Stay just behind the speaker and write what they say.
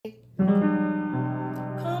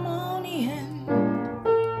Come on in.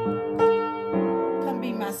 Come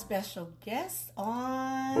be my special guest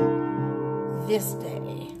on this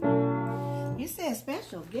day. You said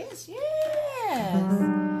special guest? Yes.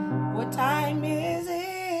 What time is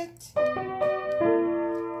it?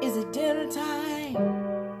 Is it dinner time?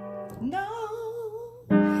 No.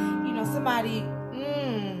 You know, somebody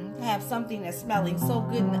have something that's smelling so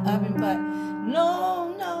good in the oven, but no.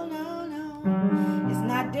 It's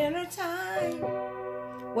not dinner time.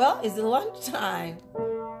 Well, is it lunchtime?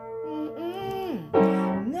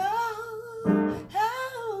 No,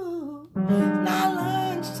 it's not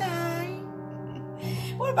lunchtime.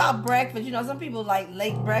 What about breakfast? You know, some people like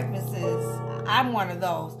late breakfasts. I'm one of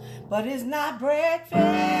those. But it's not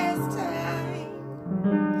breakfast time.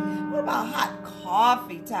 What about hot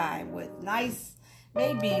coffee time with nice,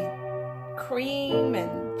 maybe cream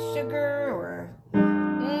and sugar or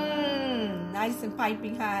nice and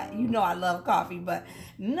piping hot? You know I love coffee, but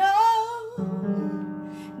no.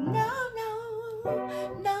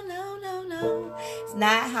 It's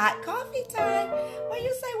not hot coffee time. Well,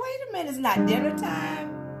 you say, wait a minute, it's not dinner time.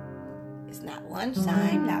 It's not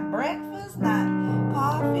lunchtime, not breakfast, not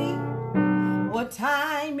coffee. What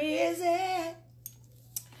time is it?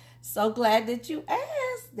 So glad that you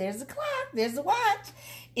asked. There's a clock, there's a watch.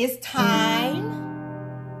 It's time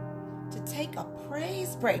to take a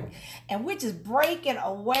praise break. And we're just breaking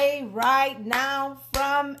away right now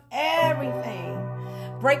from everything.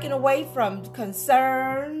 Breaking away from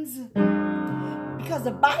concerns. Because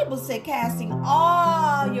the Bible said, casting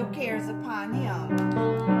all your cares upon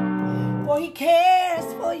him. For he cares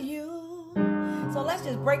for you. So let's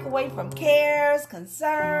just break away from cares,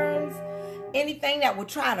 concerns, anything that would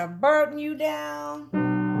try to burden you down.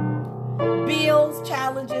 Bills,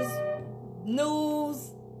 challenges,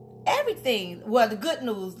 news, everything. Well, the good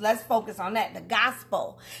news, let's focus on that. The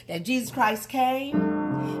gospel that Jesus Christ came.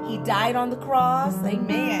 He died on the cross.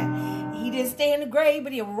 Amen. He didn't stay in the grave,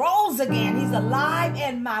 but he arose again. He's alive.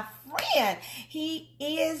 And my friend, he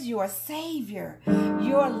is your Savior,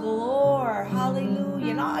 your Lord.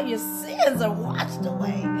 Hallelujah. And all your sins are washed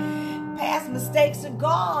away. Past mistakes are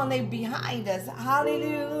gone. They're behind us.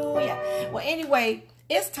 Hallelujah. Well, anyway,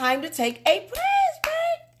 it's time to take a praise break.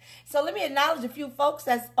 So let me acknowledge a few folks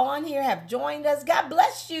that's on here, have joined us. God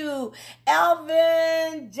bless you,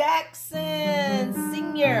 Elvin Jackson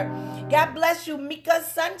Sr. God bless you, Mika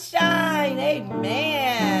Sunshine.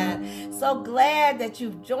 Amen. So glad that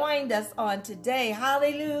you've joined us on today.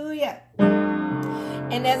 Hallelujah.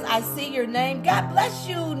 And as I see your name, God bless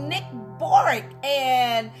you, Nick Borick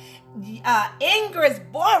and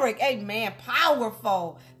Ingrid Borick. Amen.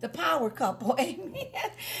 Powerful. The power couple.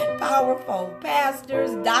 Amen. Powerful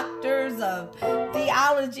pastors, doctors of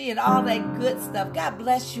theology and all that good stuff. God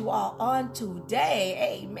bless you all on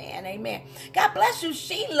today. Amen. Amen. God bless you,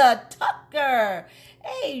 Sheila Tucker.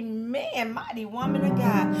 Amen. Mighty woman of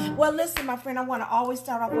God. Well, listen, my friend, I want to always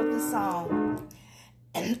start off with this song.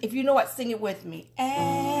 And if you know it, sing it with me.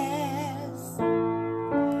 As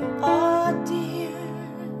a deer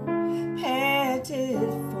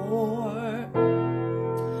panted for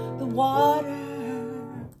the water,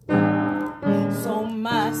 so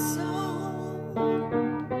my soul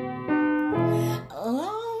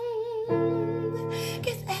longeth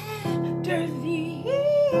after thee.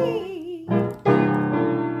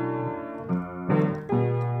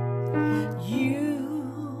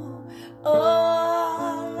 You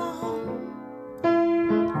alone,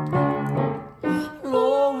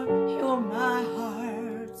 Lord, you're my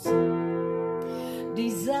heart's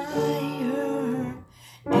desire,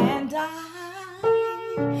 and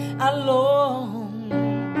I long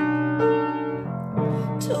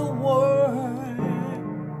to worship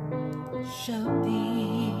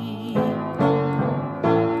thee.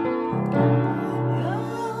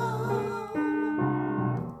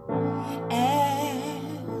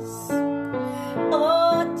 As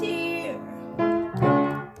a deer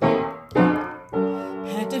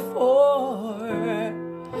panted for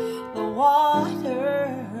the water,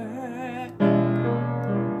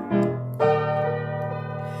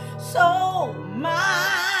 so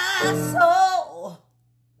my soul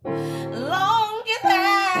longeth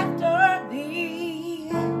after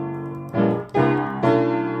thee.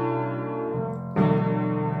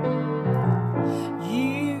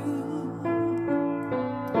 You,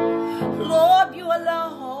 Lord, you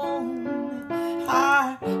alone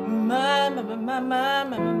are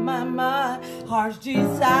my heart's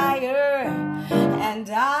desire, and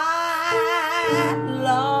I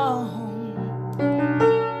long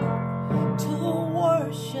to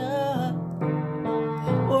worship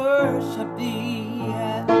thee.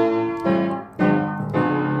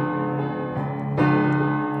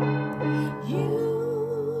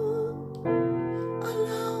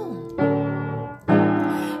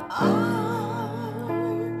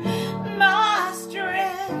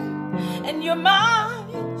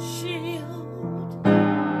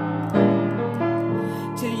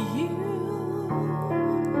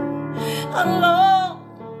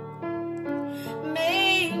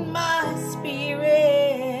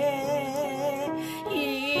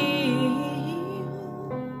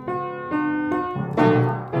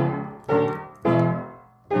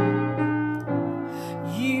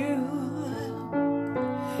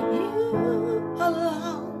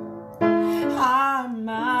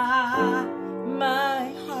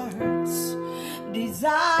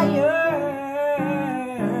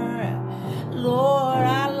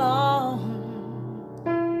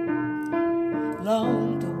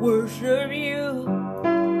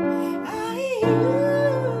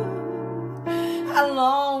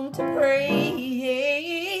 long to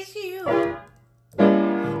praise you.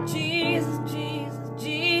 Jesus, Jesus,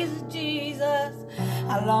 Jesus, Jesus,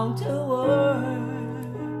 I long to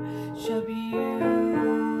worship you.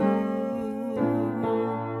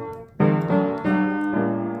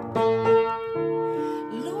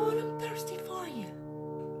 Lord, I'm thirsty for you.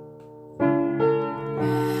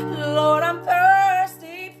 Lord, I'm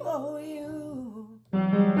thirsty for you.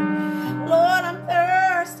 Lord, I'm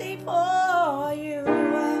thirsty for you.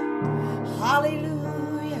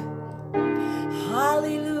 Hallelujah.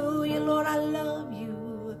 Hallelujah. Lord, I love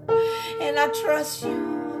you and I trust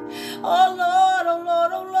you. Oh Lord, oh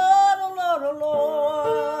Lord, oh Lord, oh Lord, oh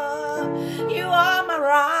Lord. You are my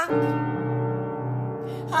rock.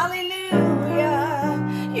 Hallelujah.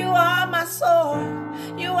 You are my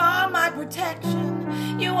sword. You are my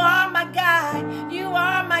protection. You are my guide. You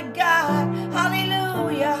are my God.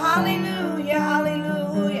 Hallelujah. Hallelujah.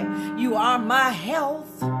 Hallelujah. You are my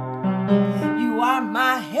health. You are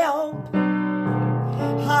my help.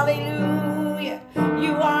 Hallelujah.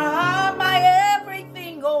 You are my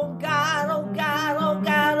everything. Oh God, oh God, oh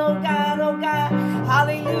God, oh God, oh God.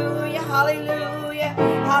 Hallelujah. Hallelujah.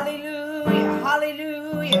 Hallelujah.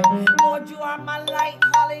 Hallelujah. Lord, you are my light.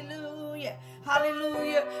 Hallelujah.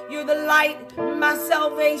 Hallelujah. You're the light, my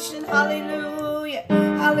salvation. Hallelujah.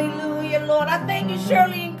 Hallelujah. Lord, I thank you.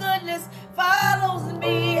 Surely in goodness follows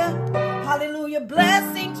me. Hallelujah.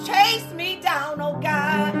 Blessings chase me down. Oh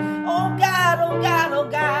God. Oh God. Oh God. Oh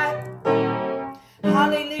God.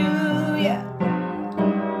 Hallelujah.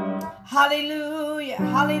 Hallelujah.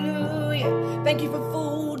 Hallelujah. Thank you for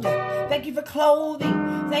food. Thank you for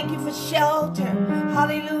clothing. Thank you for shelter.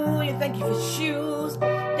 Hallelujah. Thank you for shoes.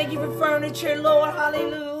 Thank you for furniture, Lord.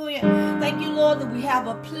 Hallelujah. Thank you, Lord, that we have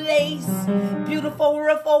a place. Beautiful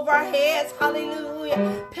roof over our heads.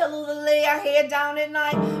 Hallelujah. Pillow to lay our head down at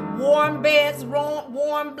night. Warm beds,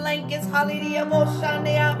 warm blankets. Hallelujah.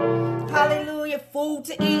 Hallelujah. Food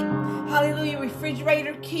to eat. Hallelujah.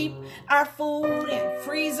 Refrigerator to keep our food in.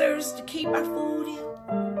 Freezers to keep our food in.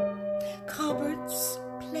 Cupboards,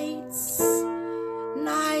 plates,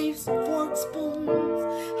 knives, forks, spoons.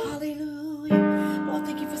 Hallelujah. Lord,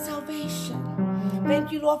 thank you for salvation.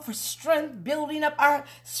 Thank you, Lord, for strength, building up our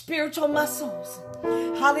spiritual muscles.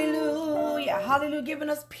 Hallelujah. Hallelujah. Giving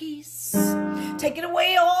us peace. Taking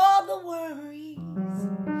away all the worries.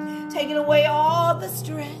 Taking away all the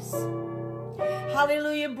stress.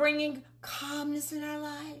 Hallelujah. Bringing calmness in our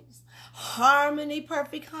lives. Harmony,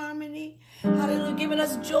 perfect harmony. Hallelujah. Giving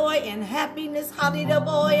us joy and happiness.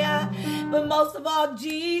 Hallelujah. But most of all,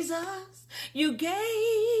 Jesus, you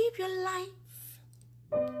gave your life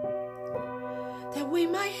that we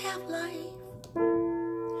might have life.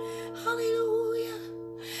 Hallelujah.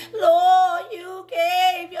 Lord, you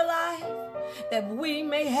gave your life that we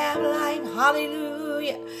may have life.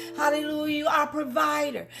 Hallelujah. Hallelujah. You are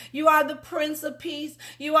provider. You are the Prince of Peace.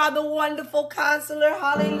 You are the wonderful counselor.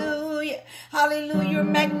 Hallelujah. Hallelujah. You're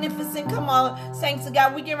magnificent. Come on, saints of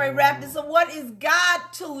God. We get ready to wrap this up. What is God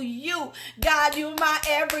to you? God, you're my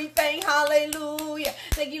everything. Hallelujah.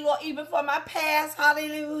 Thank you, Lord, even for my past.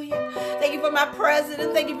 Hallelujah. Thank you for my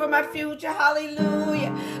present. Thank you for my future.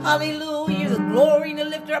 Hallelujah. Hallelujah. The glory and the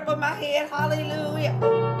lifter up of my head. Hallelujah.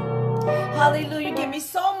 Hallelujah. Give me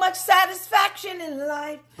so much satisfaction in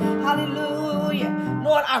life. Hallelujah.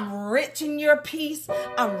 Lord, I'm rich in your peace.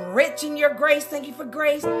 I'm rich in your grace. Thank you for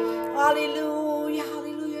grace. Hallelujah.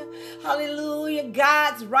 Hallelujah. Hallelujah.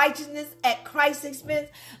 God's righteousness at Christ's expense.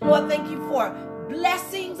 Lord, thank you for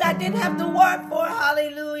blessings I didn't have to work for.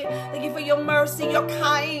 Hallelujah. Thank you for your mercy, your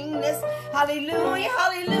kindness. Hallelujah.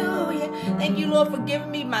 Hallelujah. Thank you, Lord, for giving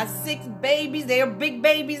me my 6 babies. They are big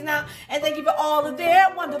babies now. And thank you for all of their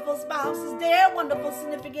wonderful spouses, their wonderful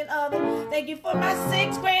significant others. Thank you for my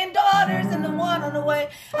 6 granddaughters and the one on the way.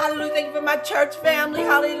 Hallelujah. Thank you for my church family.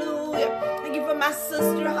 Hallelujah. Thank you for my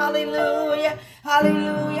sister. Hallelujah.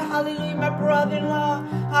 Hallelujah. Hallelujah. My brother-in-law.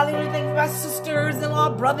 Hallelujah. Thank you for my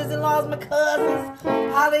sisters-in-law, brothers-in-laws, my cousins.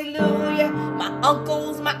 Hallelujah. My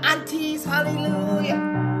uncles, my aunties. Hallelujah.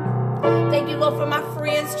 Thank you, Lord, for my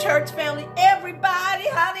friends, church family, everybody.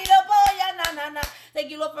 Hallelujah. Thank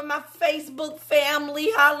you, Lord, for my Facebook family.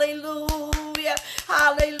 Hallelujah.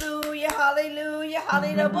 Hallelujah. Hallelujah.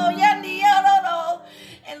 Hallelujah.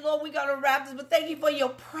 And Lord, we're going to wrap this, but thank you for your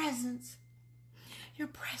presence. Your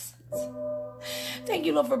presence. Thank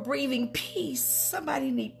you, Lord, for breathing peace. Somebody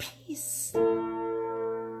need peace.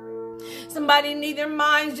 Somebody need their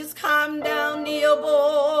minds just calm down, Neil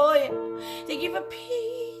boy. Thank you for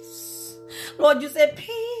peace. Lord, you said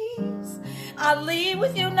peace. I leave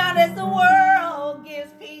with you not as the world world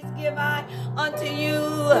gives, peace give I unto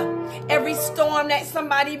you. Every storm that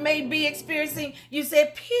somebody may be experiencing, you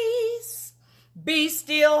said, peace, be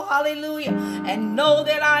still, hallelujah, and know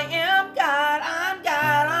that I am God, I'm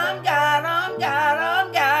God, I'm God, I'm God,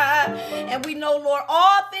 I'm God. And we know, Lord,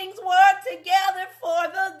 all things work together for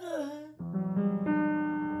the good.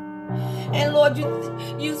 And Lord,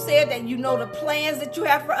 you said that you know the plans that you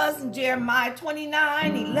have for us in Jeremiah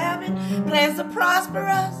 29:11. Plans to prosper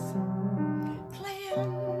us.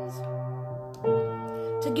 Plans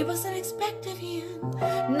to give us an expected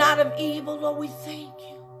end, not of evil. Lord, we thank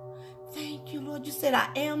you. Thank you, Lord. You said, I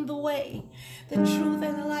am the way, the truth,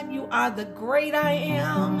 and the life. You are the great I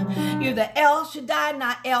am. You're the El Shaddai,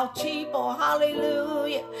 not El Cheapo.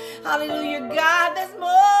 Hallelujah. Hallelujah. God, that's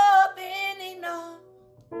more than enough.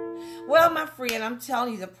 Well, my friend, I'm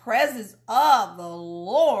telling you, the presence of the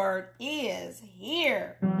Lord is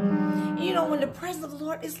here. You know, when the presence of the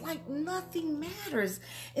Lord is like nothing matters.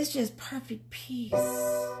 It's just perfect peace.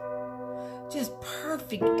 Just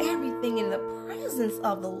perfect everything in the presence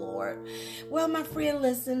of the Lord. Well, my friend,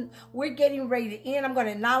 listen, we're getting ready to end. I'm going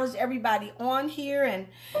to acknowledge everybody on here and,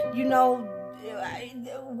 you know,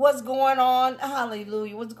 what's going on.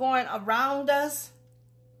 Hallelujah. What's going around us.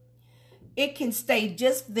 It can stay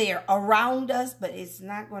just there around us, but it's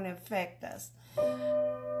not going to affect us.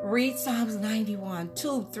 Read Psalms 91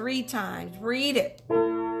 2, 3 times. Read it.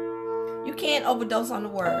 You can't overdose on the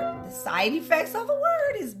word. The side effects of the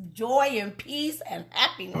word is joy and peace and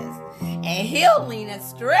happiness and healing and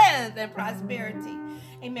strength and prosperity.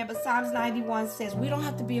 Amen. But Psalms 91 says we don't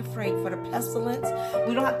have to be afraid for the pestilence.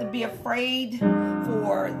 We don't have to be afraid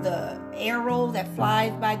for the arrow that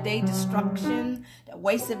flies by day, destruction, that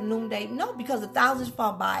wastes at noonday. No, because 1,000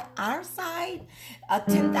 fall by our side,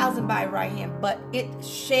 10,000 by our right hand, but it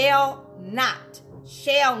shall not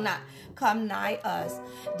come nigh us.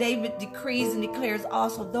 David decrees and declares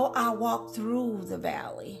also, though I walk through the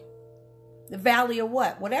valley of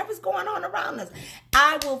what? Whatever's going on around us,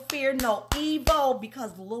 I will fear no evil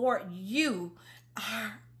because, Lord, you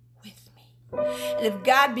are with me. And if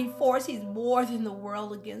God be for us, he's more than the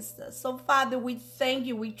world against us. So, Father, we thank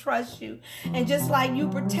you. We trust you. And just like you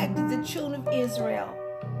protected the children of Israel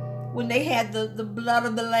when they had the blood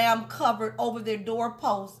of the lamb covered over their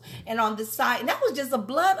doorposts and on the side, and that was just the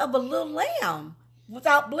blood of a little lamb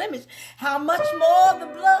without blemish. How much more the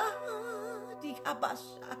blood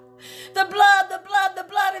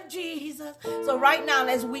of Jesus. So right now,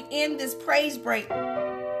 as we end this praise break,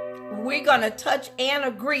 we're going to touch and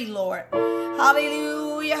agree, Lord.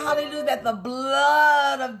 Hallelujah, hallelujah, that the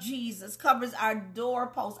blood of Jesus covers our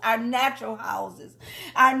doorposts, our natural houses,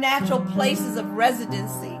 our natural places of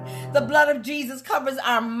residency. The blood of Jesus covers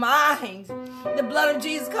our minds. The blood of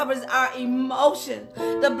Jesus covers our emotions.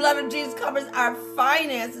 The blood of Jesus covers our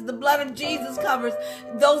finances. The blood of Jesus covers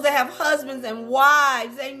those that have husbands and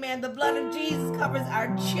wives. Amen. The blood of Jesus covers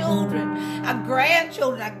our children, our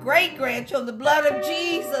grandchildren, our great-grandchildren. The blood of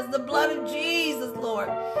Jesus, Lord,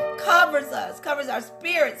 covers us, covers our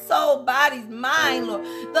spirit, soul, bodies, mind, Lord.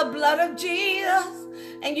 The blood of Jesus.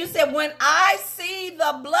 And you said, when I see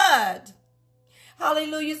the blood,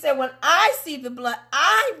 hallelujah, you said, when I see the blood,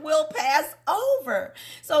 I will pass over.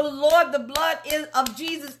 So, Lord, the blood of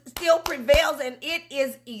Jesus still prevails, and it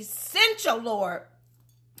is essential, Lord.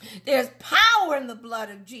 There's power in the blood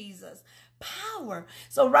of Jesus. Power.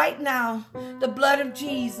 So right now, the blood of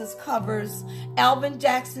Jesus covers Alvin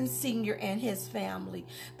Jackson Sr. and his family.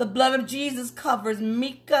 The blood of Jesus covers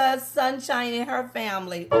Mika Sunshine and her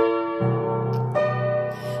family.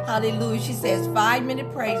 Hallelujah. She says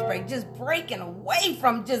 5-minute praise break. Just breaking away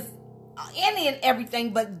from just any and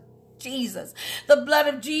everything but Jesus. The blood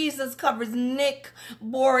of Jesus covers Nick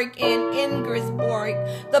Borick and Ingrid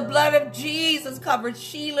Borick. The blood of Jesus covers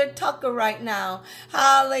Sheila Tucker right now.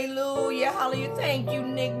 Hallelujah. Hallelujah. Thank you,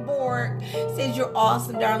 Nick Borick. Says you're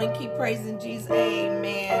awesome, darling. Keep praising Jesus.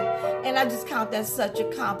 Amen. And I just count that such a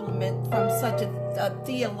compliment from such a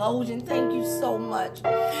theologian. Thank you so much.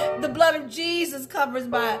 The blood of Jesus covers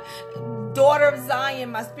my daughter of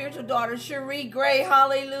Zion, my spiritual daughter, Cherie Gray.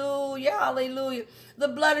 Hallelujah. Hallelujah. The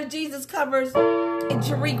blood of Jesus covers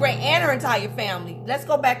Cherie Gray and her entire family. Let's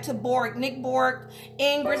go back to Borick, Nick Borick,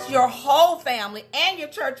 Ingrid, your whole family and your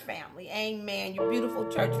church family. Amen. Your beautiful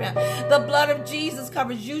church family. The blood of Jesus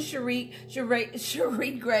covers you, Cherie Gray,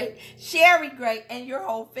 Sherry Gray, and your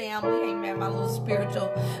whole family. Amen. My little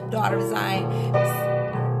spiritual daughter of Zion.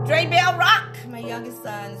 Dre Bell Rock, my youngest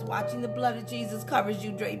son, is watching. The blood of Jesus covers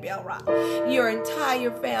you, Dre Bell Rock. Your entire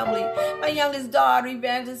family. My youngest daughter,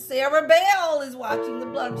 Evangelist Sarah Bell, is watching. The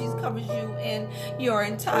blood of Jesus covers you and your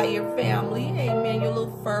entire family. Amen. Your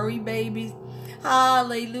little furry babies.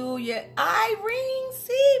 Hallelujah. Irene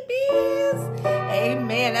Seabiz.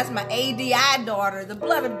 Amen. That's my ADI daughter. The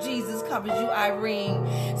blood of Jesus covers you, Irene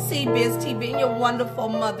Seabiz TV, and your wonderful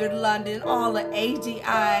mother, London. All the ADI.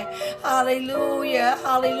 Hallelujah.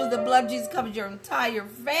 Hallelujah. The blood of Jesus covers your entire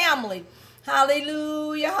family.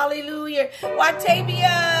 Hallelujah, hallelujah.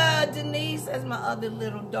 Watavia Denise, as my other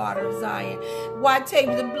little daughter, Zion.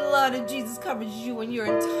 Watavia, the blood of Jesus covers you and your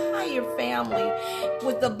entire family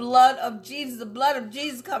with the blood of Jesus. The blood of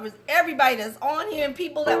Jesus covers everybody that's on here and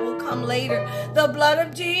people that will come later. The blood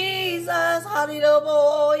of Jesus.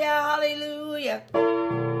 Hallelujah, hallelujah.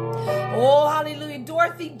 Oh, hallelujah.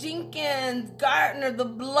 Dorothy Jenkins Gardner, the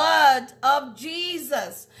blood of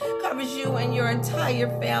Jesus covers you and your entire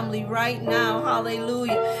family right now.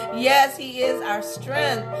 Hallelujah. Yes, he is our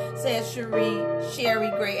strength, says Sherry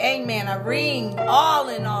Gray. Amen. Irene, all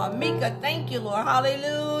in all. Mika, thank you, Lord.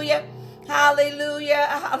 Hallelujah. Hallelujah.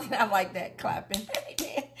 I like that clapping.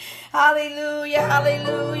 Amen. Hallelujah.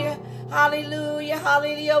 Hallelujah. Hallelujah.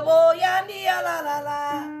 Hallelujah. Oh, yeah, la, la,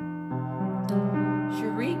 la.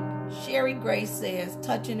 Sherry Grace says,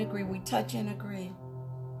 touch and agree. We touch and agree.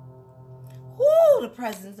 Woo, the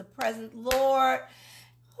presence, Lord.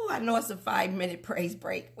 Ooh, I know it's a 5-minute praise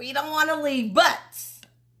break. We don't want to leave, but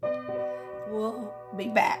we'll be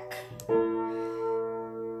back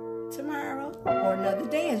tomorrow or another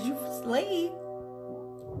day as you sleep.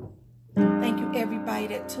 Thank you, everybody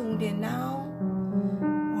that tuned in now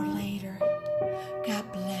or later.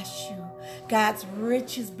 God bless you. God's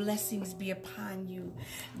richest blessings be upon you.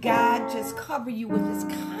 God just cover you with his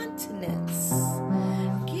countenance.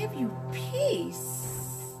 Give you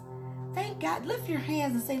peace. Thank God. Lift your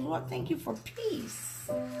hands and say, Lord, thank you for peace.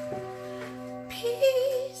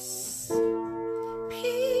 Peace.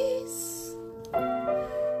 Peace.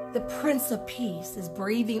 The Prince of Peace is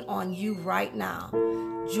breathing on you right now.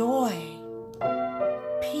 Joy,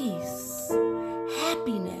 peace,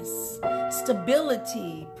 happiness,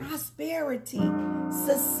 stability, prosperity,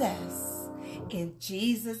 success. In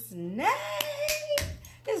Jesus' name.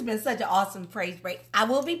 This has been such an awesome praise break. I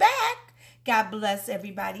will be back. God bless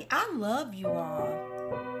everybody. I love you all.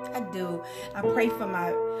 I do. I pray for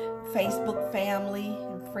my Facebook family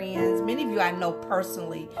and friends. Many of you I know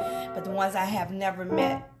personally, but the ones I have never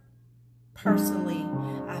met personally,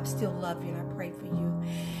 I still love you and I pray for you.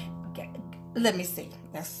 Okay. Let me see.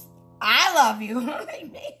 I love you.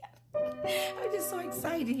 Amen. I'm just so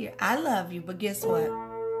excited here. I love you, but guess what?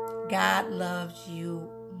 God loves you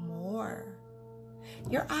more.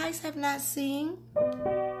 Your eyes have not seen.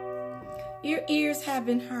 Your ears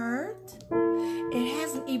haven't heard. It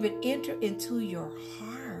hasn't even entered into your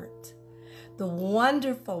heart. The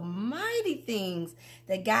wonderful, mighty things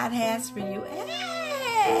that God has for you.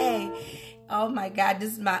 Hey! Oh my God,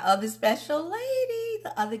 this is my other special lady,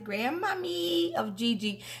 the other grandmommy of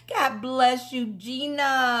Gigi. God bless you,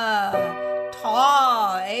 Gina.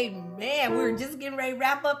 Tall, amen. We were just getting ready to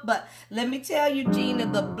wrap up, but let me tell you, Gina,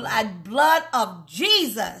 the blood of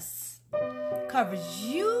Jesus covers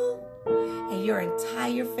you and your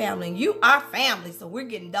entire family. And you are family, so we're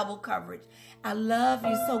getting double coverage. I love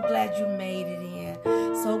you. So glad you made it in.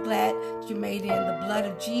 So glad you made it in. The blood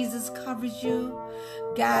of Jesus covers you.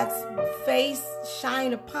 God's face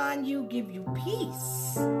shine upon you, give you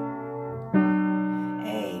peace.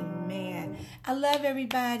 Amen. I love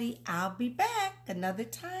everybody. I'll be back another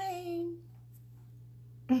time.